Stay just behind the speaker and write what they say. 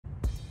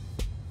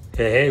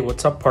Hey,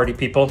 what's up, party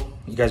people?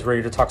 You guys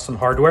ready to talk some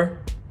hardware?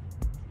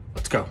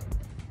 Let's go.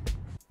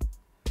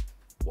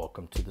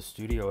 Welcome to the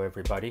studio,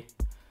 everybody.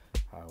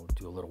 We'll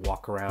do a little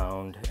walk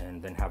around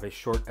and then have a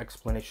short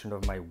explanation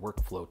of my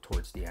workflow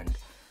towards the end.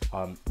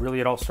 Really,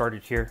 it all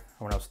started here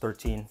when I was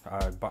 13.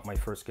 I bought my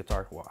first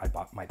guitar. Well,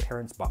 my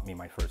parents bought me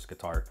my first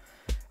guitar.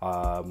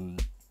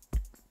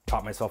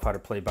 Taught myself how to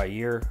play by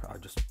ear,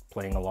 just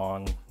playing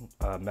along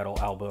metal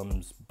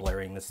albums,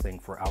 blaring this thing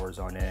for hours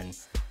on end.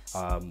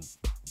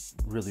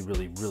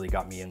 Really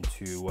got me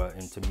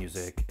into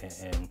music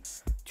and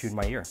tuned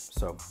my ear.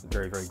 So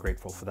very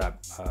grateful for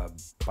that.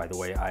 By the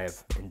way, I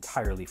have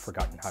entirely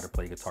forgotten how to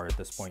play guitar at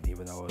this point,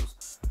 even though it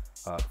was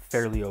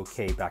fairly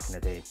okay back in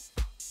the day.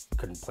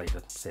 Couldn't play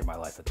to save my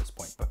life at this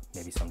point, but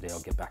maybe someday I'll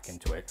get back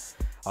into it.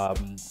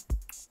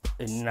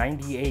 In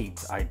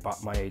 '98, I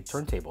bought my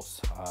turntables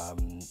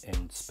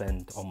and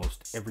spent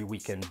almost every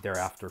weekend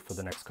thereafter for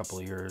the next couple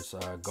of years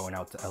going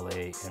out to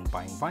LA and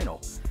buying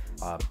vinyl.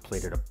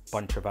 Played at a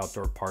bunch of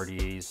outdoor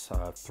parties,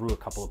 threw a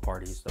couple of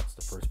parties. That's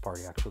the first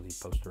party, actually,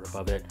 poster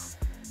above it.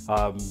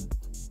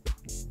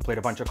 Played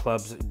a bunch of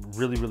clubs,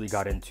 really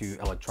got into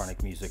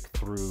electronic music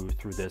through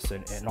this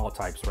and all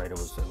types, right? It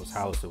was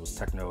house, it was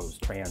techno, it was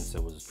trance,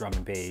 it was drum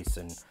and bass,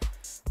 and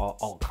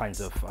all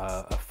kinds of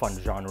fun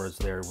genres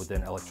there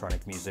within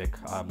electronic music.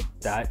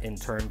 That in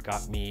turn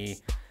got me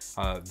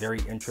very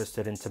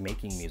interested into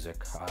making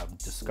music.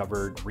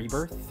 Discovered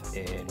Rebirth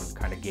and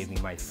kind of gave me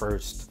my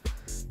first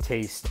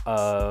taste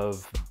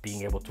of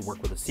being able to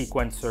work with a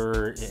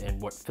sequencer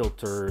and what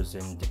filters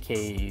and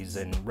decays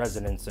and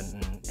resonance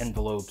and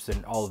envelopes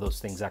and all of those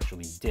things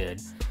actually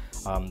did.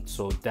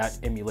 So that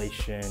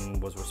emulation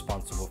was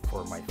responsible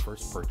for my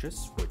first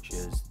purchase, which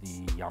is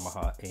the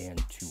Yamaha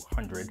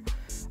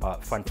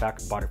AN200. Fun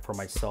fact, bought it for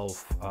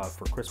myself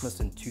for Christmas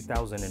in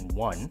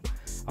 2001.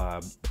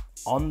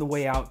 On the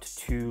way out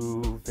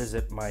to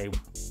visit my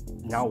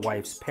now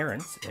wife's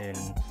parents, and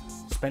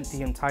spent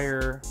the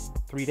entire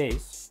 3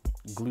 days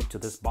glued to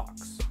this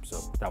box.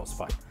 So that was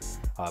fun.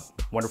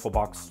 Wonderful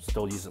box,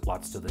 still use it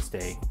lots to this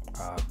day.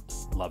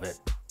 Love it.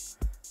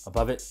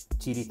 Above it,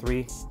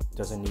 TD3,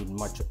 doesn't need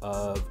much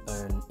of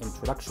an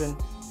introduction.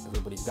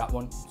 Everybody's got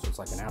one, so it's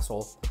like an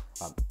asshole.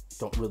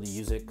 Don't really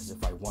use it because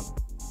if I want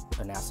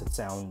an acid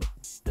sound,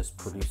 this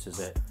produces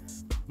it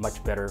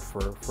much better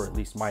for at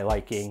least my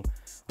liking.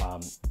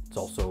 It's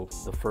also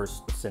the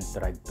first synth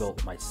that I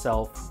built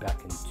myself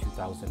back in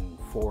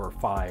 2004 or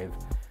 5.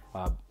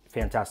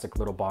 Fantastic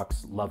little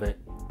box, love it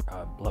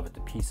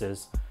to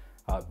pieces.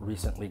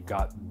 Recently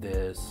got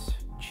this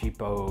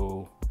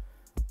cheapo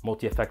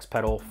multi-effects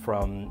pedal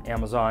from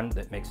Amazon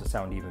that makes it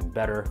sound even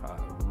better.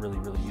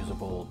 Really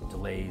usable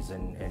delays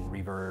and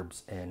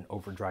reverbs and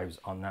overdrives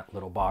on that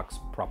little box,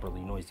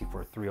 properly noisy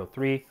for a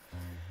 303.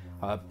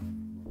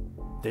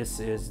 This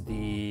is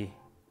the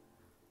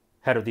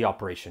head of the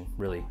operation,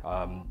 really.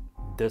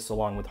 This,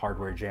 along with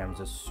Hardware Jams,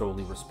 is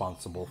solely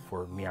responsible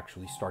for me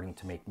actually starting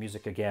to make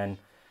music again.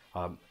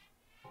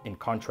 In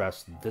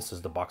contrast, this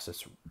is the box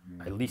that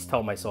I at least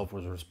tell myself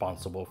was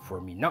responsible for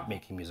me not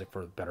making music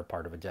for the better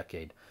part of a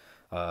decade.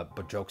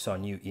 But joke's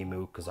on you,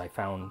 Emu, because I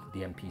found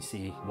the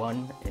MPC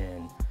one,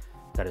 and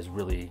that has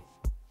really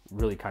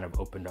kind of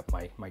opened up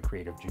my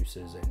creative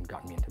juices and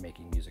gotten me into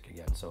making music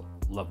again. So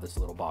love this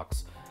little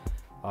box.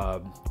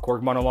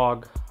 Korg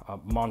Monologue,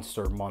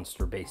 monster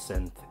bass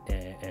synth,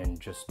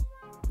 and just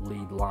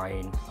lead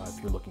line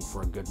if you're looking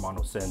for a good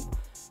mono synth.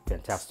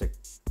 Fantastic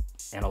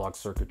analog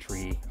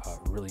circuitry,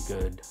 really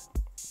good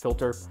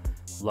filter,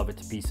 love it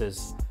to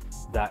pieces.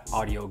 That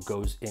audio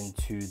goes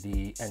into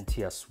the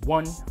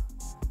NTS1.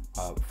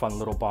 Fun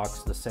little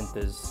box. The synth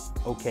is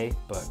okay,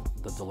 but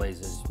the delays,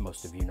 as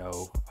most of you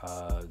know,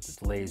 the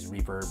delays,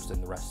 reverbs,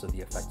 and the rest of the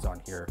effects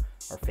on here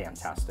are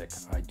fantastic.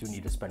 I do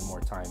need to spend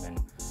more time and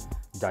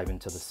dive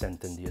into the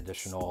synth and the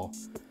additional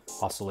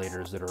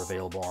oscillators that are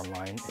available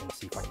online and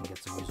see if I can get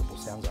some usable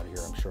sounds out of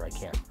here. I'm sure I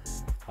can.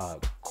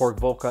 Korg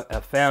Volca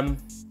FM,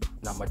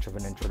 not much of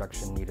an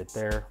introduction needed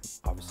there.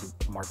 Obviously,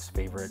 Mark's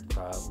favorite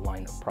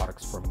line of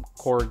products from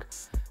Korg.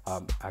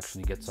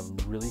 Actually get some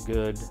really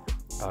good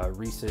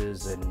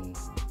Reese's and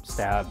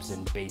stabs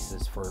and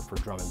basses for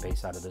drum and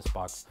bass out of this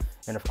box.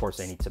 And of course,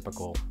 any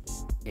typical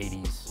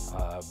 80s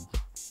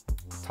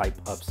type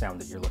of sound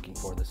that you're looking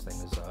for. This thing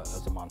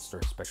is a monster,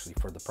 especially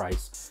for the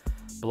price.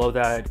 Below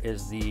that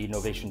is the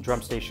Novation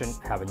drum station.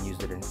 Haven't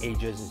used it in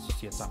ages. As you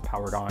see, it's not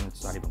powered on.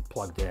 It's not even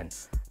plugged in.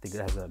 I think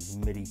it has a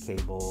MIDI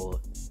cable.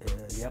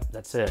 Yep,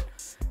 that's it.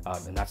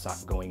 And that's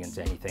not going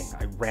into anything.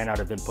 I ran out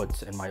of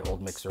inputs in my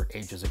old mixer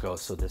ages ago,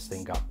 so this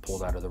thing got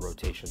pulled out of the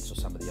rotation, so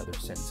some of the other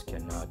synths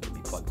can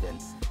be plugged in.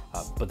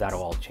 But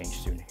that'll all change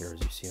soon here,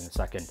 as you see in a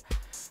second.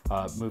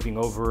 Moving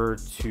over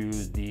to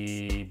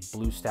the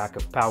blue stack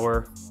of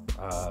power.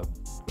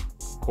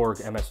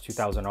 Korg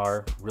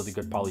MS2000R, really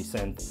good poly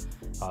synth,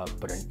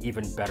 but an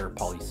even better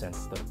poly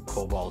synth, the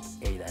Cobalt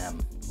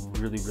 8M.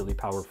 Really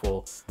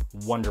powerful,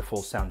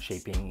 wonderful sound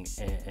shaping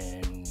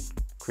and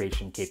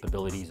creation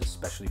capabilities,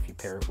 especially if you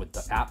pair it with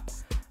the app.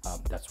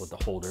 That's what the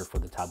holder for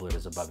the tablet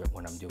is above it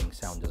when I'm doing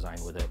sound design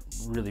with it.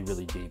 Really,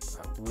 really deep,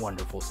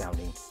 wonderful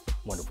sounding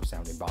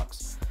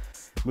box.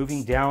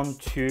 Moving down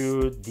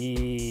to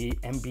the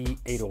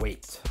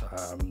MB808,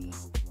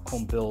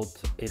 home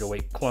built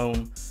 808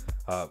 clone.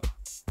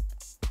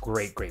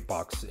 Great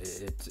box.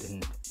 It's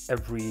in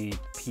every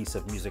piece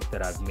of music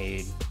that I've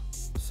made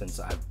since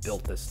I've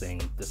built this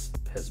thing. This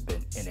has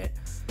been in it.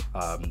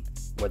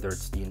 Whether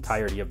it's the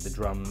entirety of the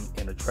drum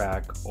in a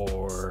track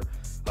or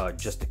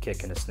just a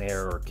kick and a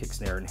snare or kick,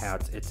 snare, and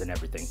hats, it's in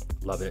everything.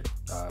 Love it.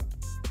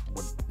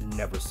 Would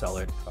never sell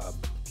it.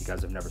 If you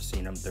guys have never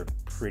seen them, they're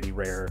pretty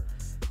rare.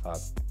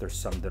 There's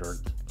some that are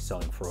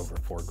selling for over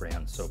 $4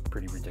 grand, so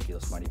pretty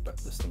ridiculous money, but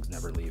this thing's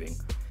never leaving.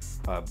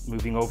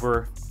 Moving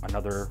over,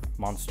 another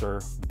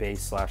monster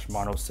bass /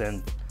 mono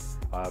synth.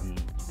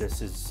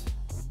 This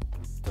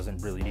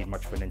doesn't really need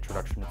much of an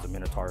introduction. It's a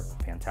Minotaur,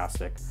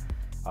 fantastic.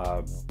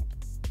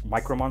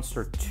 Micro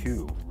Monster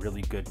 2,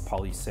 really good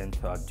polysynth,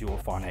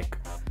 duophonic.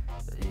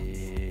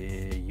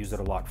 Use it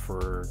a lot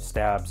for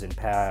stabs and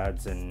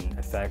pads and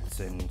effects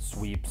and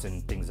sweeps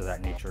and things of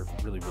that nature.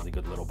 Really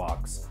good little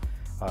box.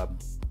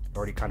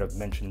 Already kind of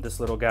mentioned this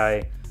little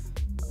guy.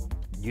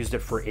 Used it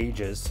for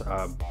ages,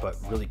 but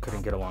really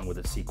couldn't get along with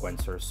its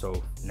sequencer.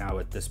 So now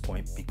at this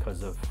point,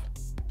 because of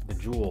the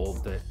jewel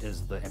that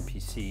is the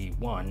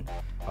MPC-1,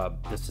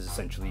 this is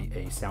essentially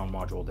a sound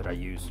module that I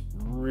use.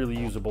 Really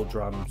usable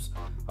drums,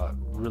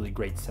 really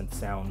great synth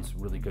sounds,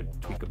 really good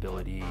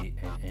tweakability,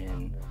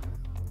 and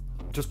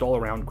just all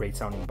around great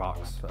sounding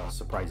box,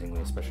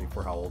 surprisingly, especially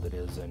for how old it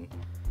is and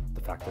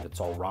the fact that it's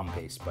all ROM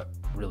based, but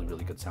really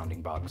good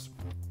sounding box.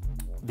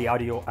 The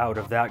audio out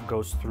of that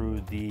goes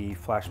through the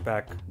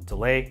flashback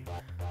delay.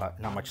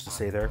 Not much to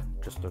say there,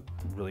 just a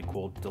really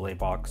cool delay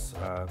box.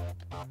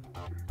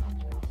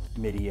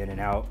 MIDI in and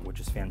out,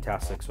 which is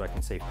fantastic, so I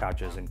can save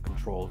patches and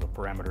control the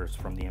parameters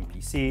from the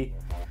MPC.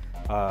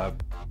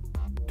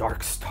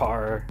 Dark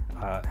Star,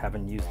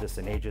 haven't used this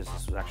in ages.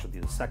 This was actually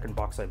the second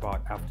box I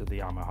bought after the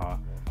Yamaha.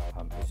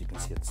 As you can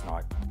see, it's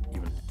not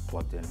even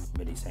plugged in,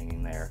 MIDI's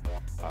hanging there.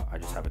 I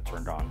just have it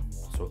turned on,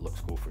 so it looks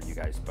cool for you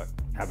guys, but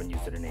haven't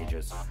used it in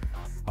ages.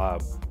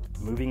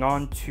 Moving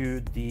on to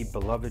the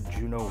beloved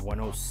Juno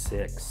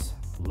 106.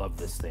 Love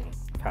this thing.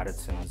 I've had it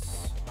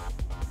since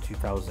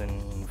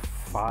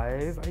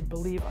 2005, I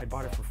believe. I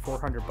bought it for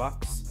 400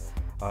 bucks.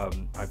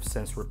 I've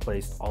since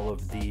replaced all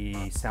of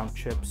the sound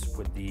chips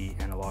with the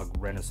analog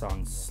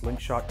Renaissance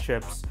Slingshot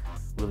chips.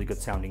 Really good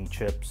sounding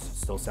chips.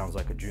 Still sounds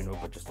like a Juno,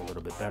 but just a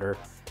little bit better.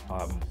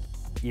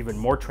 Even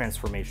more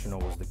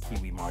transformational was the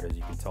Kiwi mod. As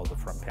you can tell, the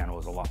front panel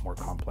is a lot more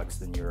complex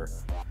than your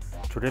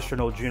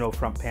traditional Juno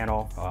front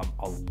panel.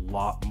 A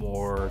lot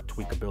more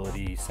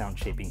tweakability, sound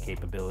shaping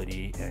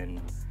capability, and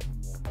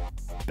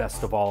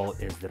best of all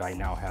is that I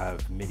now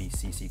have MIDI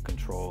CC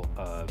control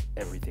of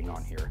everything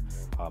on here.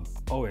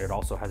 Oh, it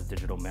also has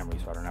digital memory,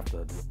 so I don't have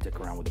to dick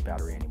around with the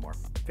battery anymore.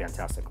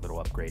 Fantastic little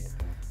upgrade.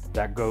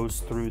 That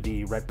goes through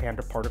the Red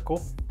Panda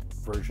Particle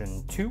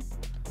version 2,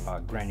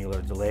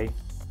 granular delay,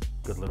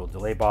 good little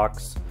delay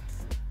box.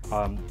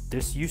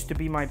 This used to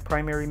be my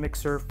primary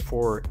mixer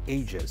for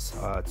ages.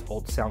 It's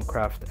old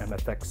Soundcraft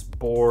MFX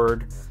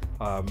board,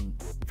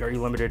 very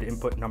limited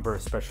input number,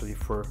 especially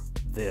for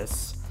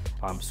this.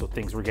 So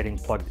things were getting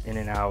plugged in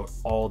and out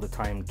all the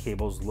time.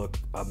 Cables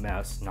looked a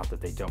mess, not that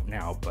they don't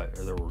now, but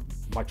they were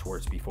much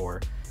worse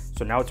before.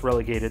 So now it's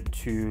relegated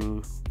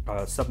to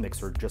a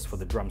submixer just for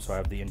the drums. So I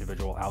have the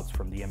individual outs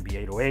from the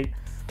MB808,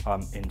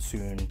 and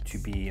soon to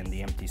be in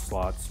the empty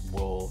slots,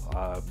 we'll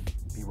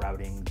be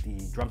routing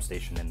the drum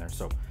station in there.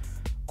 So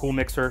cool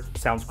mixer,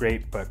 sounds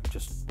great, but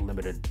just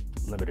limited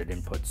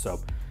input.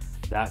 So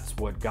that's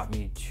what got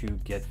me to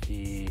get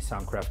the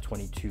Soundcraft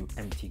 22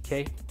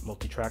 MTK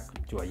multi-track.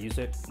 Do I use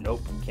it?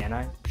 Nope. Can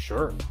I?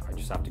 Sure. I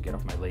just have to get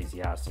off my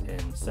lazy ass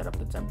and set up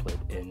the template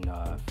in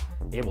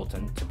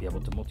Ableton to be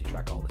able to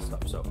multi-track all this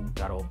stuff. So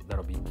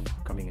that'll be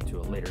coming into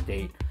a later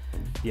date.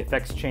 The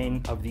effects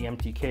chain of the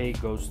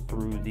MTK goes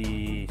through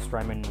the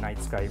Strymon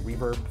Night Sky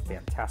Reverb,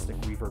 fantastic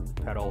reverb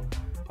pedal,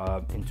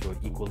 into an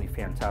equally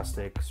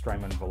fantastic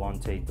Strymon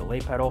Volante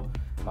delay pedal.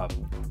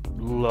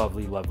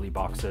 Lovely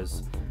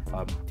boxes.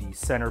 The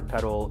center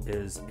pedal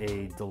is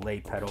a delay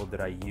pedal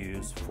that I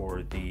use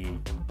for the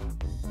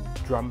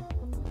drum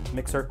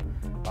mixer.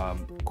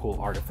 Cool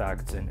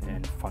artifacts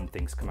and fun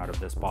things come out of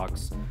this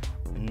box.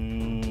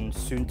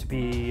 Soon to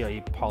be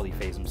a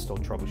polyphase. I'm still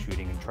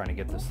troubleshooting and trying to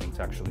get this thing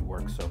to actually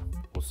work, so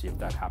we'll see if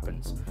that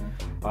happens.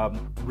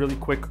 Really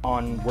quick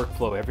on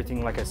workflow,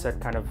 everything, like I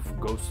said, kind of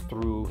goes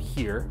through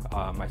here.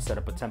 I set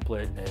up a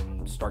template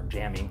and start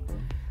jamming.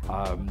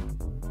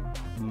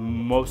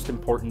 Most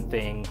important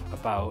thing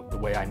about the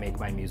way I make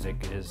my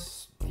music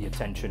is the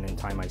attention and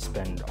time I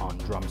spend on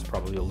drums.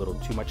 Probably a little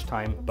too much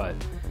time, but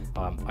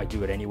I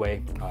do it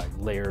anyway. I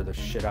layer the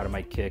shit out of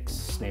my kicks,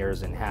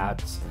 snares, and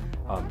hats.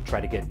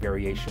 Try to get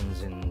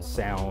variations in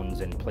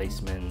sounds and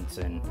placements,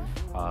 and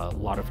a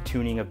lot of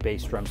tuning of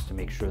bass drums to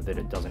make sure that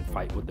it doesn't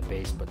fight with the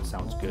bass but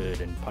sounds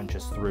good and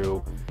punches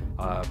through.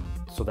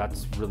 So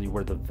that's really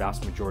where the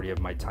vast majority of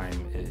my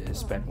time is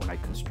spent when I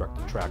construct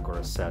a track or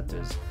a set,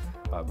 is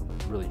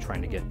really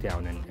trying to get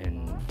down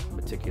and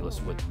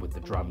meticulous with the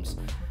drums.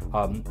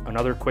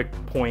 Another quick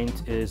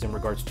point is in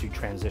regards to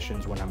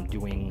transitions when I'm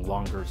doing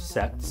longer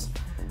sets.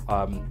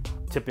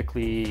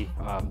 Typically,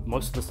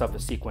 most of the stuff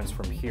is sequenced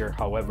from here.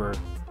 However,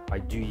 I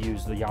do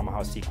use the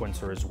Yamaha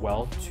sequencer as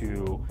well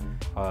to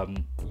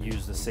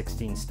use the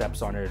 16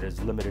 steps on it. As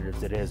limited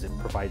as it is, it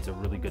provides a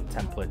really good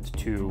template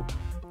to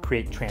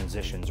create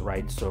transitions,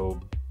 right? So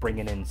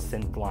bringing in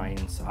synth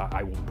lines,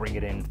 I will bring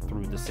it in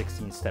through the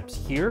 16 steps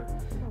here.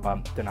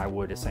 Then I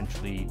would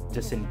essentially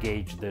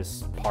disengage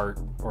this part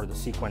or the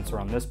sequencer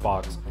on this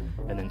box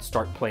and then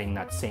start playing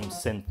that same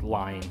synth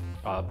line,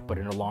 but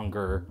in a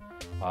longer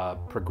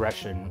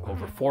progression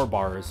over 4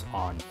 bars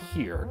on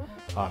here.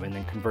 And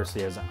then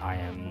conversely, as I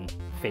am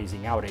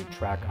phasing out a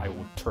track, I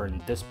will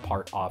turn this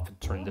part off and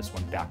turn this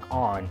one back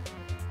on,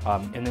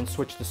 and then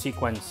switch the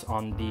sequence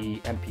on the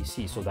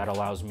MPC. So that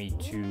allows me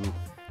to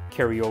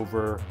carry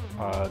over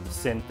the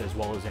synth as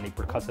well as any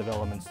percussive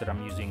elements that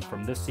I'm using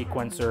from this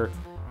sequencer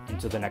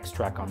into the next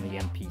track on the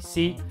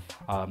MPC.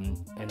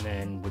 And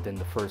then within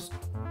the first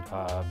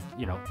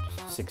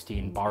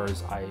 16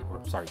 bars,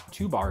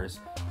 2 bars,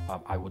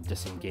 I would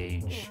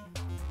disengage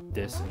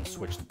this and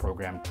switch the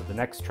program to the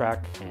next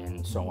track,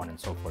 and so on and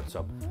so forth.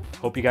 So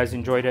hope you guys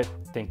enjoyed it.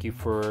 Thank you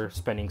for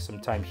spending some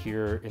time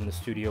here in the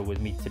studio with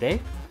me today.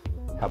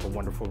 Have a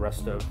wonderful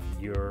rest of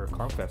your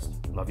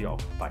CLOWNFEST. Love you all.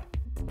 Bye.